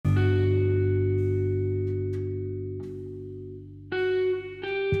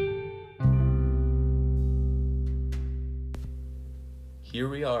here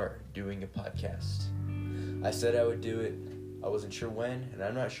we are doing a podcast. I said I would do it. I wasn't sure when, and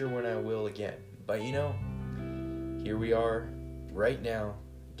I'm not sure when I will again. But here we are right now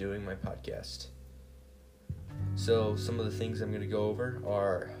doing my podcast. So some of the things I'm going to go over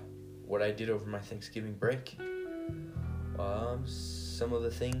are what I did over my Thanksgiving break. Some of the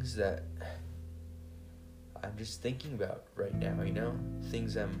things that I'm just thinking about right now,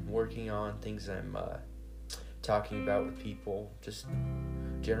 things I'm working on, things I'm talking about with people, just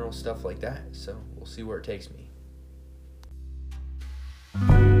general stuff like that. So we'll see where it takes me.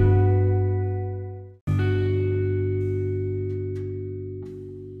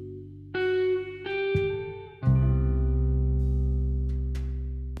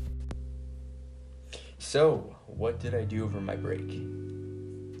 So, what did I do over my break?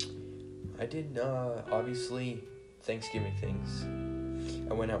 I did, obviously, Thanksgiving things.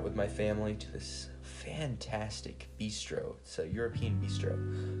 I went out with my family to this fantastic bistro. It's a European bistro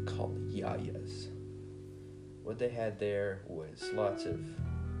called Yaya's. What they had there was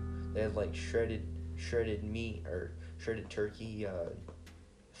they had like shredded meat or shredded turkey. I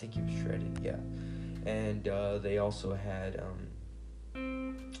think it was shredded, yeah. And they also had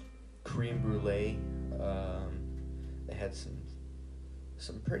creme brulee. They had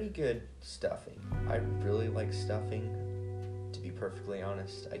some pretty good stuffing. I really like stuffing, to be perfectly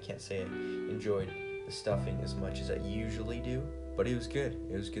honest. I can't say I enjoyed the stuffing as much as I usually do, but it was good.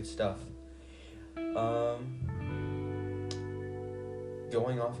 It was good stuff.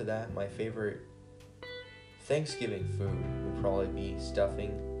 Going off of that, my favorite Thanksgiving food would probably be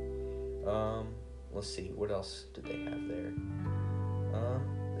stuffing. Let's see, what else did they have there?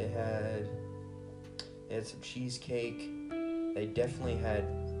 They had some cheesecake. They definitely had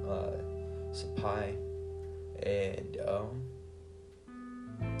some pie, and I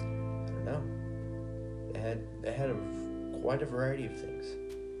don't know. They had quite a variety of things.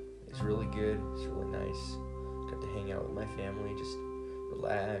 It's really good. It's really nice. Got to hang out with my family, just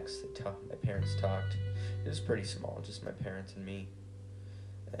relax. My parents talked. It was pretty small, just my parents and me,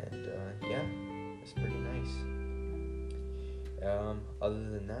 and it was pretty nice. Other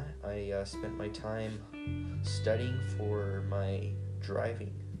than that, I spent my time studying for my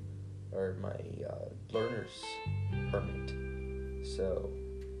driving, or my learner's permit. So,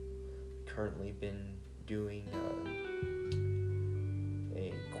 currently been doing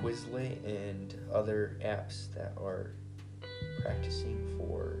a Quizlet and other apps that are practicing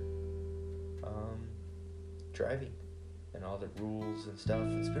for driving and all the rules and stuff.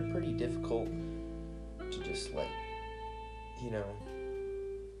 It's been pretty difficult to just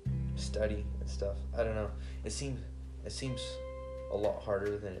study and stuff. I don't know. It seems a lot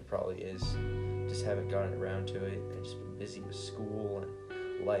harder than it probably is. Just haven't gotten around to it. I've just been busy with school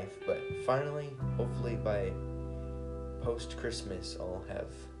and life. But finally, hopefully by post-Christmas, I'll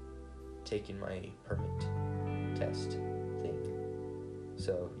have taken my permit test thing.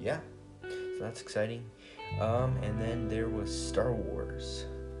 So that's exciting. And then there was Star Wars.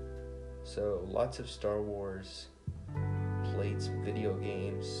 So lots of Star Wars. Played some video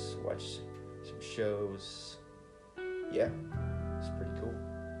games, watched some shows. Yeah, it's pretty cool.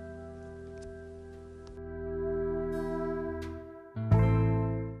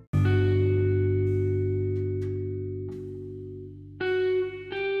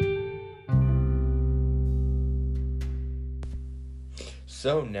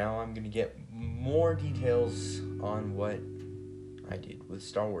 So now I'm going to get more details on what I did with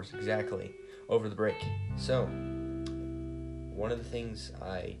Star Wars exactly over the break. So, one of the things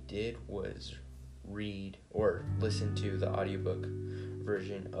I did was read or listen to the audiobook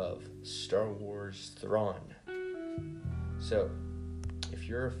version of Star Wars Thrawn. So, if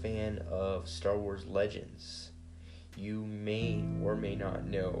you're a fan of Star Wars Legends, you may or may not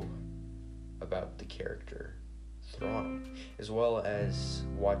know about the character Thrawn, as well as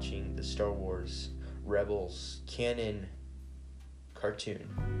watching the Star Wars Rebels canon cartoon,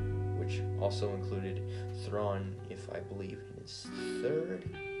 which also included Thrawn, if I believe in his 3rd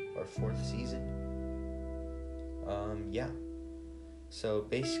or 4th season. So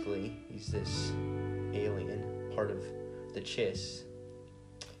basically, he's this alien, part of the Chiss,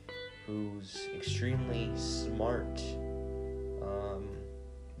 who's extremely smart,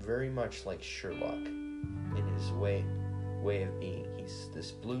 very much like Sherlock in his way of being. He's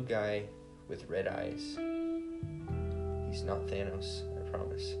this blue guy with red eyes. He's not Thanos, I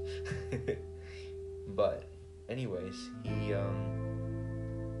promise. But anyways, he's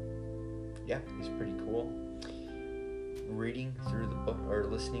pretty cool. Reading through the book, or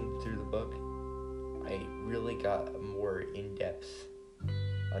listening through the book, I really got a more in-depth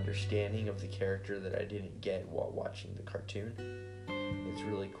understanding of the character that I didn't get while watching the cartoon. It it's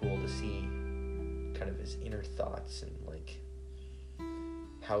really cool to see kind of his inner thoughts and like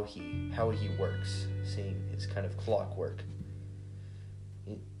how he works, seeing his kind of clockwork.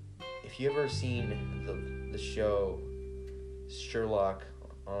 If you ever seen the show Sherlock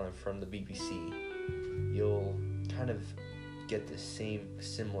from the BBC, you'll kind of get the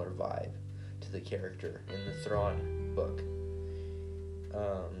similar vibe to the character in the Thrawn book.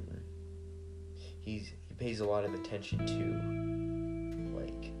 He pays a lot of attention to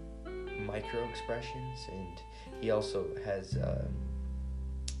like micro expressions, and he also has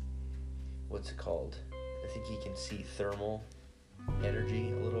what's it called? I think he can see thermal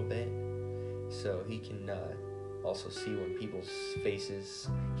energy a little bit, so he can also see when people's faces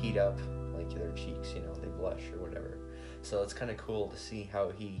heat up, like their cheeks, they blush or whatever. So it's kind of cool to see how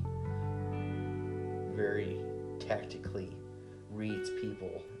he very tactically reads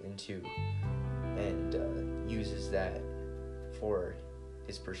people and uses that for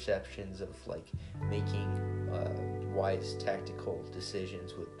his perceptions of like making wise tactical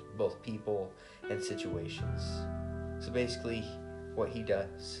decisions with both people and situations. So basically what he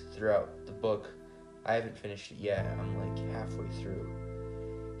does throughout the book, I haven't finished it yet, I'm like halfway through.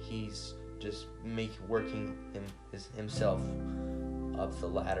 He's just working himself up the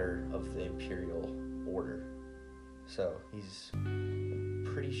ladder of the Imperial Order. So he's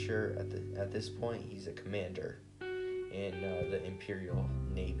pretty sure at this point he's a commander in the Imperial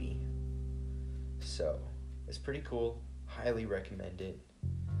Navy. So it's pretty cool. Highly recommend it.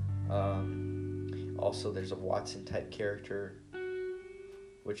 Also, there's a Watson type character,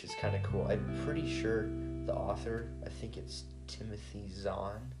 which is kind of cool. I'm pretty sure the author, I think it's Timothy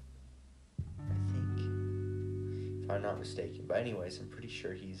Zahn, if I'm not mistaken. But anyways, I'm pretty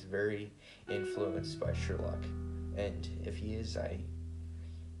sure he's very influenced by Sherlock. And if he is, I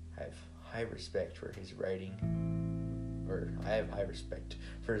have high respect for his writing. Or I have high respect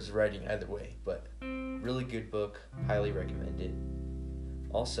for his writing either way. But really good book. Highly recommend it.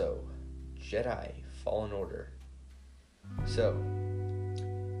 Also, Jedi Fallen Order. So,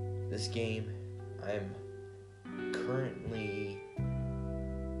 this game, I'm currently,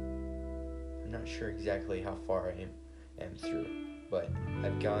 I'm not sure exactly how far I am through, but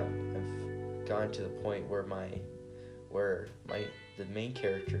I've gone to the point where the main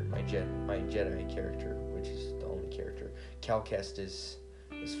character, my Jedi character, which is the only character, Cal Kestis,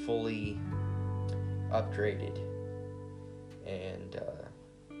 is fully upgraded, and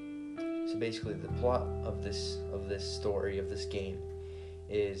so basically the plot of this story of this game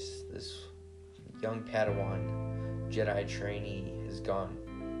is this young Padawan Jedi trainee has gone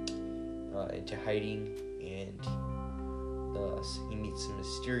into hiding, and he meets some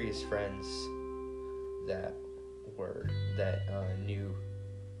mysterious friends that new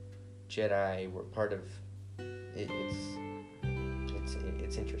Jedi were part of. It's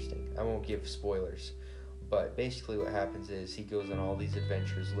interesting. I won't give spoilers, but basically what happens is he goes on all these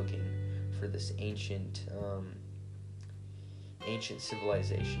adventures looking for this ancient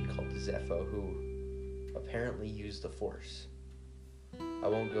civilization called the Zepho, who apparently used the Force. I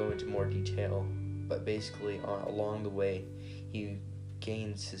won't go into more detail, but basically along the way he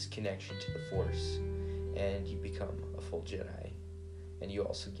gains his connection to the Force, and you become a full Jedi. And you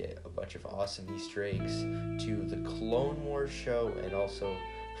also get a bunch of awesome Easter eggs to the Clone Wars show, and also,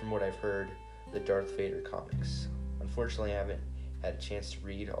 from what I've heard, the Darth Vader comics. Unfortunately, I haven't had a chance to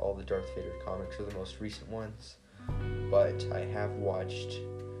read all the Darth Vader comics, or the most recent ones, but I have watched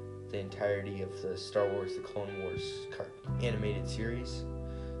the entirety of the Star Wars The Clone Wars animated series,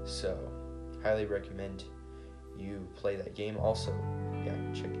 so highly recommend you play that game. Also,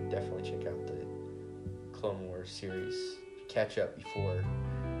 definitely check out the Clone Wars series. Catch up before,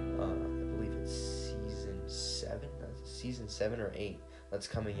 I believe it's season 7 or 8 that's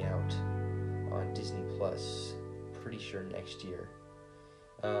coming out on Disney Plus, pretty sure next year.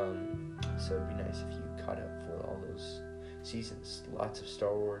 So it'd be nice if you caught up for all those seasons. Lots of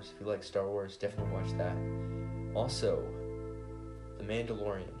Star Wars. If you like Star Wars, definitely watch that. Also, The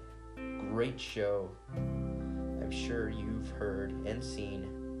Mandalorian, great show. I'm sure you've heard and seen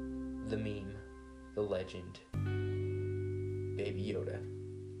the meme, the legend, Baby Yoda.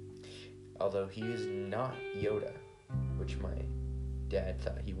 Although he is not Yoda, which my dad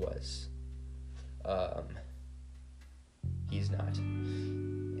thought he was. He's not.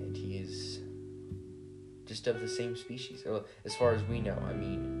 And he is just of the same species. Well, as far as we know. I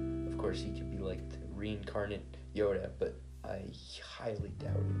mean, of course he could be like the reincarnate Yoda, but I highly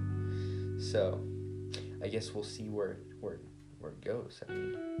doubt it. So, I guess we'll see where it goes. I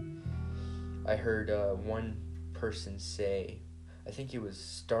mean, I heard one person say, I think it was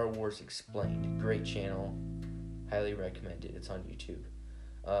Star Wars Explained, great channel, highly recommend it, it's on YouTube.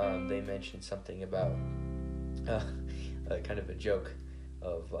 they mentioned something about kind of a joke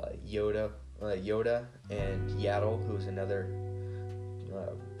of Yoda and Yaddle, who was another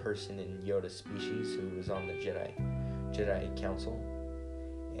person in Yoda's species who was on the Jedi Council,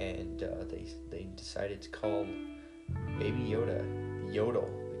 and they decided to call Baby Yoda Yodel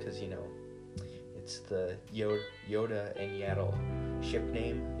because it's the Yoda and Yaddle ship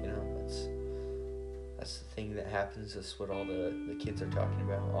name. That's the thing that happens. That's what all the kids are talking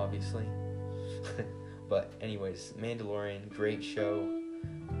about, obviously. But anyways, Mandalorian, great show.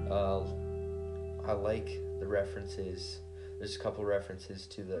 I like the references. There's a couple references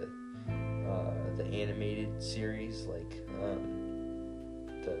to the animated series, like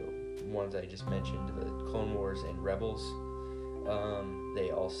the ones I just mentioned, the Clone Wars and Rebels. They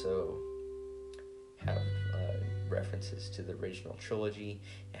also have references to the original trilogy.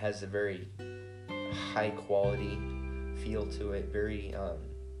 It has a very high quality feel to it, very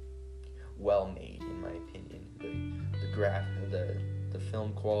well made in my opinion. The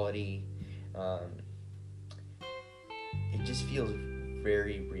film quality, it just feels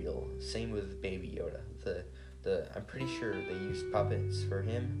very real. Same with Baby Yoda. I'm pretty sure they used puppets for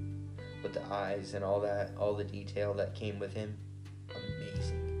him, but the eyes and all the detail that came with him,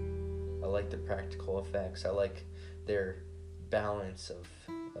 amazing. I like the practical effects. I like their balance of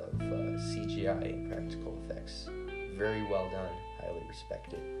CGI and practical effects. Very well done. Highly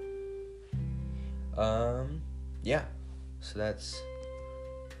respected. Yeah. So that's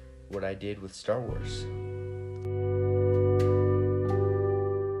what I did with Star Wars.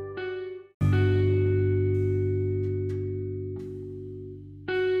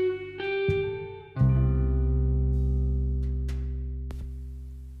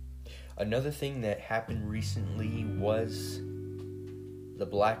 Another thing that happened recently was the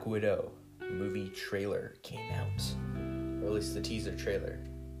Black Widow movie trailer came out, or at least the teaser trailer.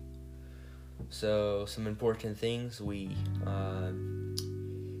 So some important things, we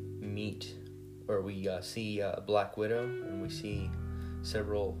see Black Widow, and we see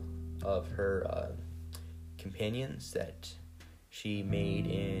several of her companions that she made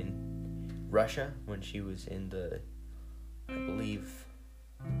in Russia when she was in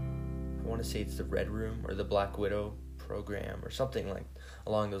I want to say it's the Red Room or the Black Widow program or something like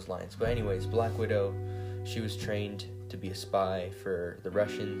along those lines. But anyways, Black Widow, she was trained to be a spy for the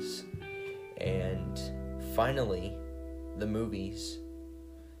Russians, and finally the movies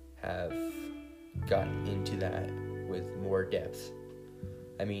have gotten into that with more depth.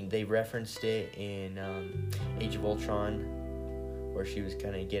 I mean, they referenced it in Age of Ultron, where she was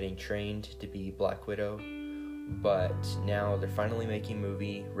kind of getting trained to be Black Widow, but now they're finally making a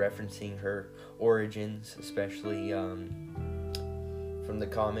movie referencing her origins, especially from the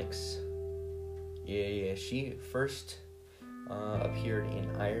comics. Yeah, she first appeared in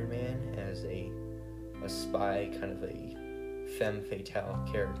Iron Man as a spy, kind of a femme fatale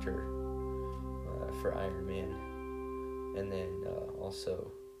character for Iron Man, and then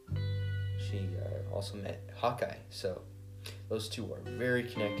she also met Hawkeye. So those two are very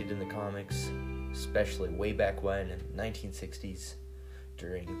connected in the comics, especially way back when in the 1960s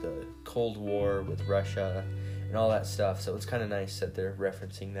during the Cold War with Russia and all that stuff. So it's kind of nice that they're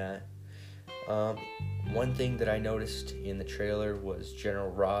referencing that. One thing that I noticed in the trailer was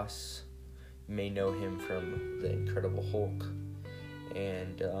General Ross. You may know him from The Incredible Hulk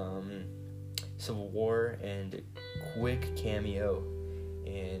and Civil War, and a quick cameo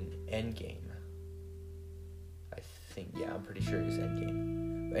in Endgame. I'm pretty sure he's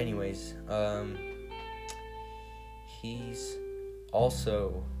Endgame. But anyways, he's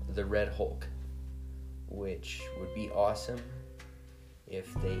also the Red Hulk, which would be awesome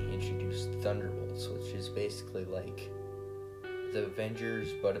if they introduced Thunderbolts, which is basically like the Avengers,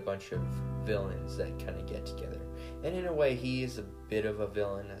 but a bunch of villains that kind of get together. And in a way, he is a bit of a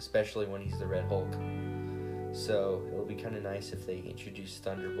villain, especially when he's the Red Hulk. So it'll be kind of nice if they introduce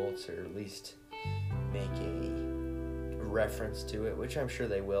Thunderbolts, or at least make a reference to it, which I'm sure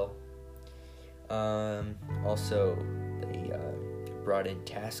they will. Also, they brought in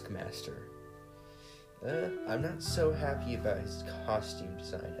Taskmaster. I'm not so happy about his costume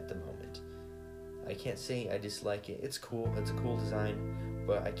design at the moment. I can't say I dislike it. It's cool. It's a cool design,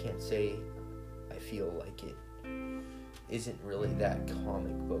 but I can't say I feel like it isn't really that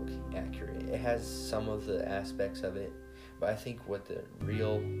comic book accurate. It has some of the aspects of it, but I think what the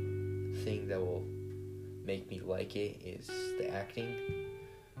real thing that will make me like it is the acting.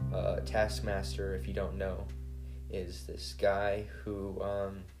 Taskmaster, if you don't know, is this guy who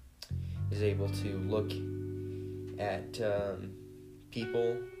is able to look at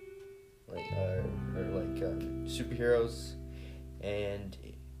people like superheroes, and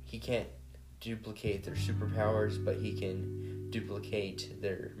he can't duplicate their superpowers, but he can duplicate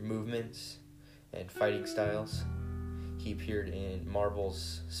their movements and fighting styles. He appeared in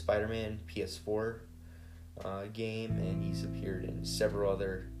Marvel's Spider-Man PS4 game, and he's appeared in several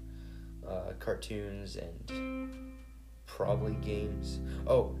other cartoons and probably games.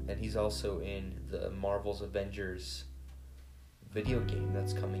 Oh, and he's also in the Marvel's Avengers video game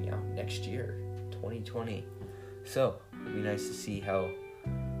that's coming out next year, 2020. So, it'd be nice to see how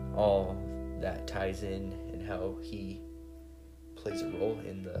all that ties in and how he plays a role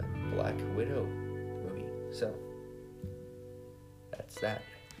in the Black Widow movie. So, that's that.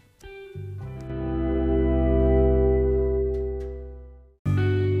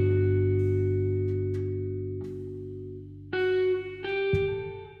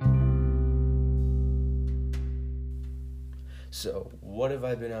 So, what have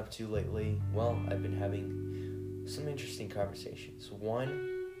I been up to lately? Well, I've been having some interesting conversations. One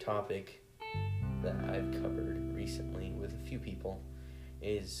topic that I've covered recently with a few people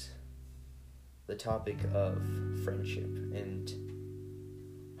is the topic of friendship and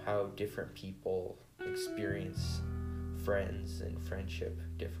how different people experience friends and friendship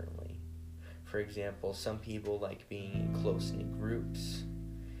differently. For example, some people like being in close-knit groups,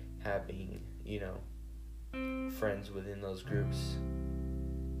 having, friends within those groups,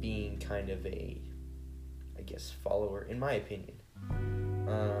 being kind of a, follower, in my opinion,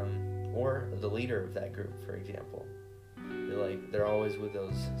 or the leader of that group, for example. They're always with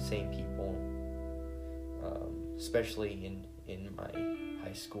those same people, especially in my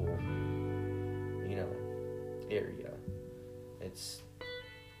high school, area. It's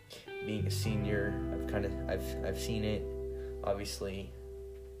being a senior. I've seen it. Obviously,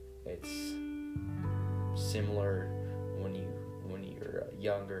 it's similar when you're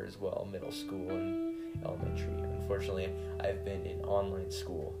younger as well, middle school and elementary. Unfortunately, I've been in online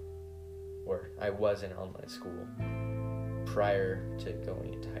school, or I was in online school prior to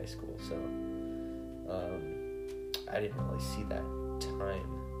going into high school, so I didn't really see that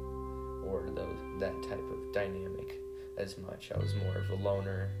time or that type of dynamic as much. I was more of a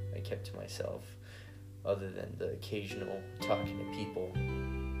loner. I kept to myself, other than the occasional talking to people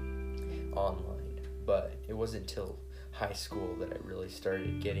online. But it wasn't until high school that I really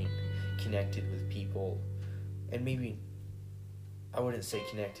started getting connected with people, and maybe I wouldn't say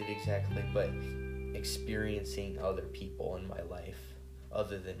connected exactly, but experiencing other people in my life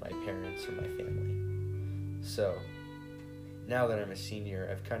other than my parents or my family. So now that I'm a senior,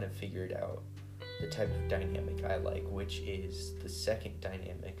 I've kind of figured out the type of dynamic I like, which is the second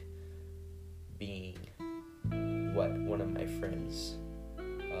dynamic being what one of my friends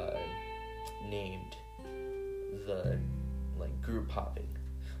named the group hopping.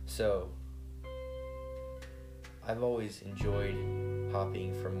 So I've always enjoyed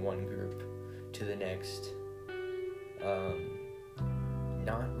hopping from one group to the next,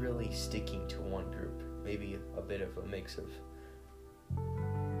 not really sticking to one group, maybe a bit of a mix of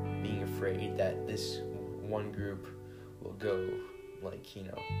being afraid that this one group will go,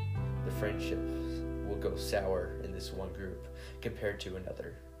 the friendships will go sour in this one group compared to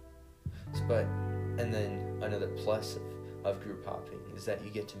another. And then another plus of group hopping is that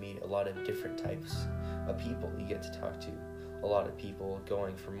you get to meet a lot of different types of people. You get to talk to a lot of people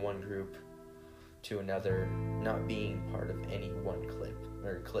going from one group to another, not being part of any one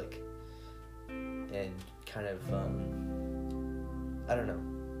clique, and kind of,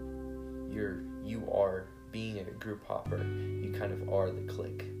 you are being a group hopper. You kind of are the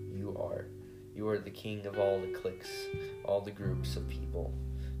clique. You are the king of all the cliques, all the groups of people,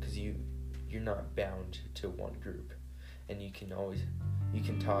 because you're not bound to one group, and you can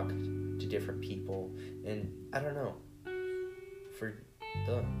talk to different people, and I don't know,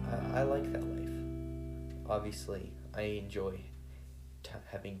 I like that life. Obviously, I enjoy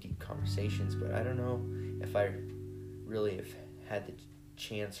having deep conversations, but I don't know if I really have had the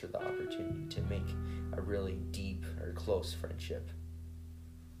chance or the opportunity to make a really deep or close friendship.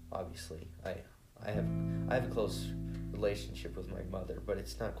 Obviously, I have a close relationship with my mother, but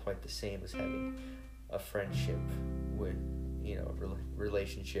it's not quite the same as having a friendship with,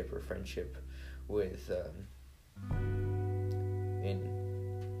 relationship or friendship with,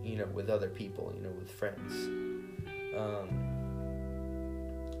 with other people, with friends.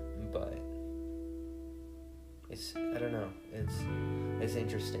 But I don't know, it's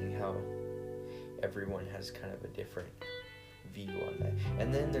interesting how everyone has kind of a different view on that.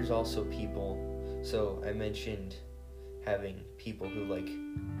 And then there's also people, so I mentioned having people who like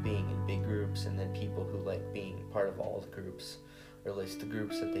being in big groups, and then people who like being part of all the groups, or at least the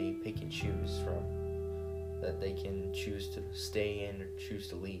groups that they pick and choose from. that they can choose to stay in or choose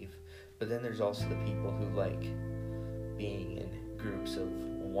to leave. But then there's also the people who like being in groups of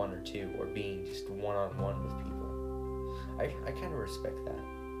one or two, or being just one-on-one with people. I kind of respect that.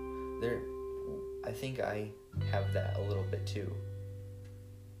 I think I have that a little bit too,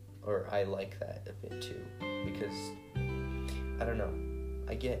 or I like that a bit too, because I don't know,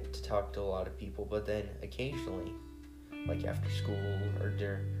 I get to talk to a lot of people, but then occasionally, like after school or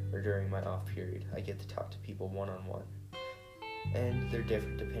during my off period, I get to talk to people one-on-one, and they're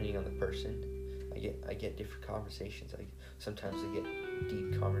different depending on the person. I get different conversations. Sometimes I get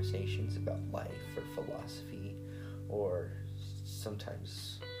deep conversations about life or philosophy, or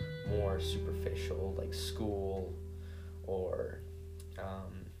sometimes more superficial, like school, or I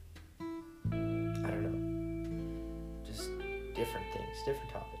don't know, just different things,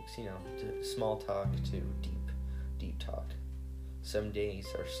 different topics, small talk to deep talk. Some days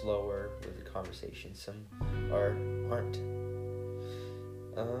are slower with the conversation, some aren't.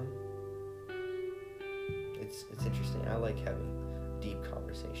 It's interesting. I like having deep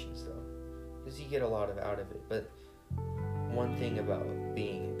conversations though, because you get a lot out of it. But one thing about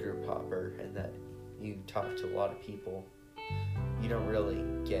being a group hopper, and that you talk to a lot of people, you don't really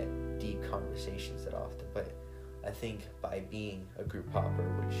get deep conversations that often. But I think by being a group hopper,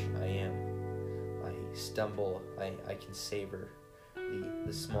 which I am, I can savor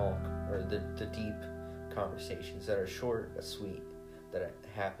the small, or the deep conversations that are short but sweet, that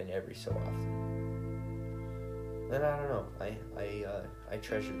happen every so often. And I don't know, I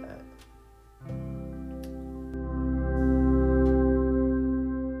treasure that.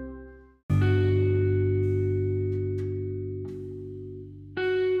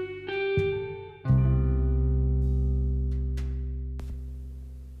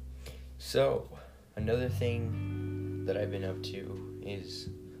 So, another thing that I've been up to is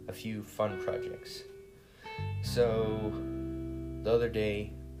a few fun projects. So, the other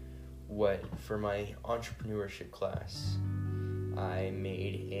day, for my entrepreneurship class, I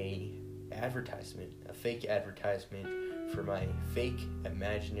made a fake advertisement for my fake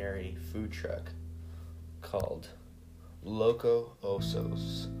imaginary food truck called Loco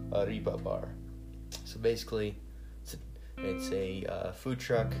Osos Arriba Bar. So basically, it's a food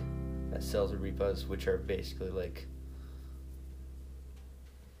truck that sells arepas, which are basically like,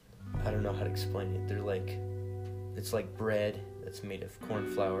 I don't know how to explain it. It's like bread that's made of corn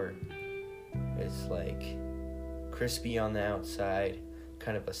flour. It's like crispy on the outside,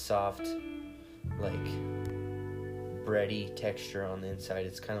 kind of a soft, like bready texture on the inside.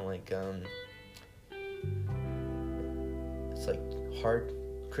 It's kind of like it's like hard,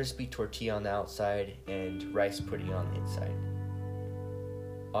 crispy tortilla on the outside and rice pudding on the inside.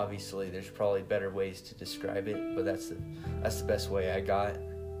 Obviously, there's probably better ways to describe it, but that's the best way I got.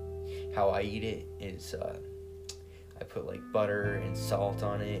 How I eat it is I put like butter and salt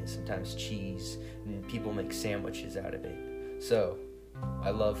on it, sometimes cheese, and people make sandwiches out of it. So,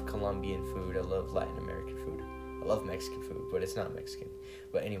 I love Colombian food, I love Latin American food, I love Mexican food, but it's not Mexican.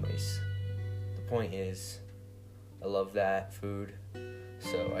 But anyways, the point is, I love that food,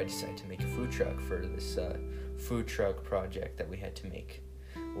 so I decided to make a food truck for this food truck project that we had to make,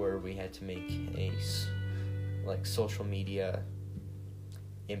 where we had to make social media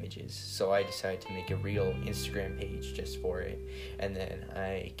images. So I decided to make a real Instagram page just for it, and then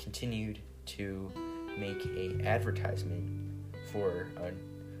I continued to make a advertisement for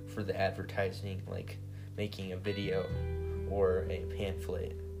the advertising, like making a video or a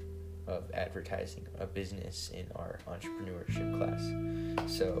pamphlet of advertising a business in our entrepreneurship class.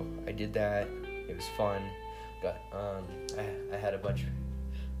 So I did that. It was fun. I had a bunch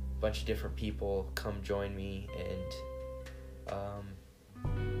of different people come join me and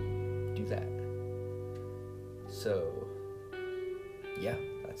do that. So yeah,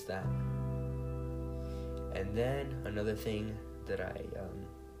 that's that. And then another thing that I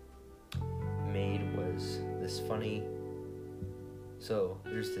made was this funny. So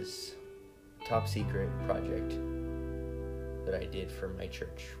there's this top secret project that I did for my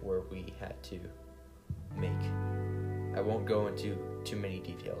church where we had to make. I won't go into too many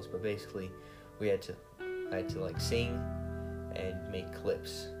details, but basically I had to like sing and make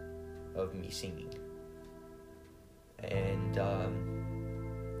clips of me singing. And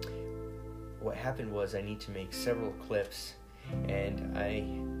what happened was I need to make several clips, and I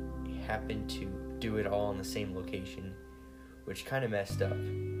happened to do it all in the same location, which kind of messed up.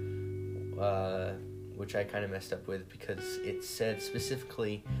 Which I kind of messed up with, because it said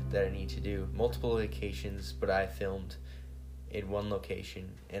specifically that I need to do multiple locations, but I filmed in one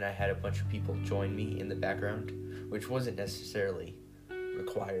location, and I had a bunch of people join me in the background, which wasn't necessarily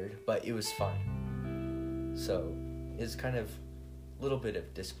required, but it was fun. So it's kind of a little bit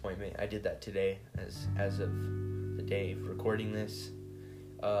of disappointment. I did that today as of the day of recording this.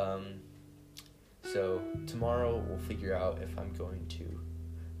 So tomorrow we'll figure out if I'm going to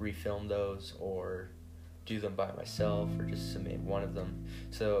refilm those or do them by myself or just submit one of them.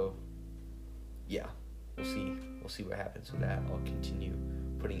 So yeah, we'll see what happens with that. I'll continue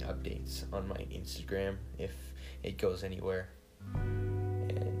putting updates on my Instagram if it goes anywhere.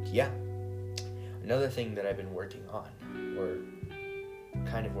 And yeah, another thing that I've been working on, or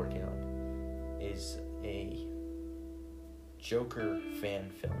kind of working on, is a Joker fan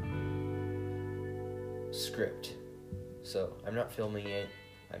film script. So I'm not filming it,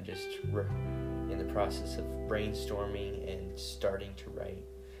 I'm just in the process of brainstorming and starting to write.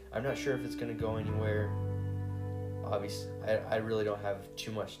 I'm not sure if it's going to go anywhere. Obviously, I really don't have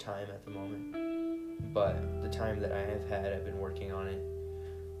too much time at the moment, but the time that I have had, I've been working on it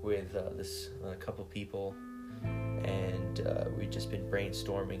with a couple people, and we've just been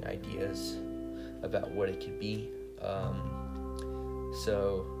brainstorming ideas about what it could be.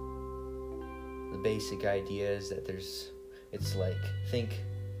 So the basic idea is that it's like, think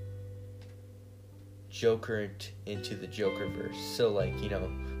Joker into the Jokerverse. So like,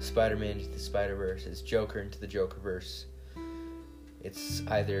 Spider-Man into the Spider-Verse is Joker into the Jokerverse. It's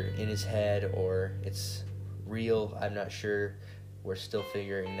either in his head or it's real. I'm not sure. We're still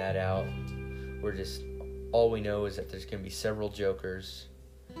figuring that out. All we know is that there's going to be several Jokers.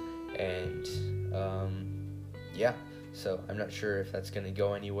 And, yeah. So I'm not sure if that's going to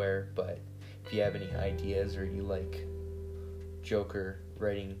go anywhere, but if you have any ideas or you like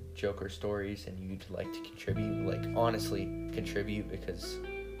writing Joker stories and you'd like to contribute, honestly contribute, because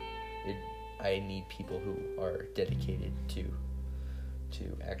I need people who are dedicated to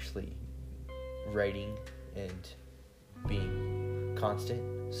actually writing and being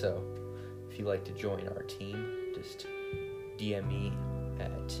constant. So if you'd like to join our team, just DM me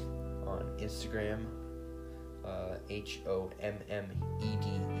on Instagram,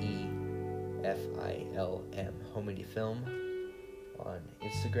 HOMMEDEFILM, Homedy Film on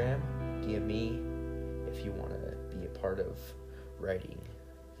Instagram. DM me if you want to be a part of writing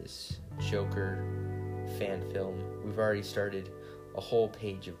this Joker fan film. We've already started a whole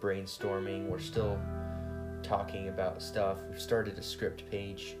page of brainstorming. We're still talking about stuff. We've started a script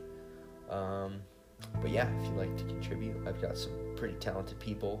page. But yeah, if you'd like to contribute, I've got some pretty talented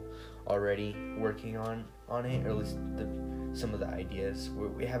people already working on it, or at least some of the ideas.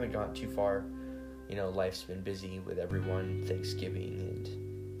 We haven't gone too far. Life's been busy with everyone, Thanksgiving, and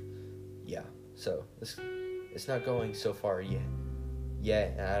yeah, so it's not going so far yet,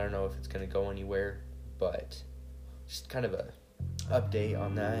 and I don't know if it's going to go anywhere, but just kind of a update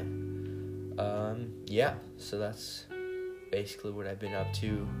on that. Yeah, so that's basically what I've been up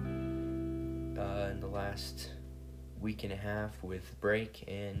to in the last week and a half with break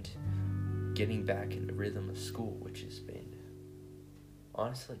and getting back in the rhythm of school, which has been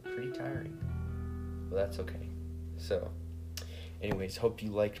honestly pretty tiring, but that's okay. So anyways, hope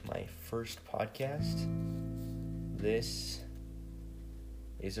you liked my first podcast. This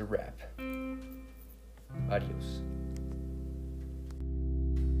is a wrap. Adios.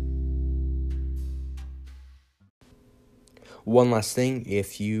 One last thing,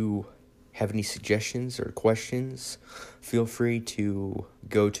 if you have any suggestions or questions, feel free to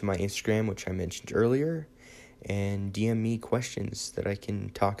go to my Instagram, which I mentioned earlier, and DM me questions that I can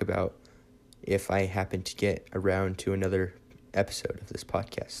talk about if I happen to get around to another episode of this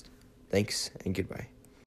podcast. Thanks, and goodbye.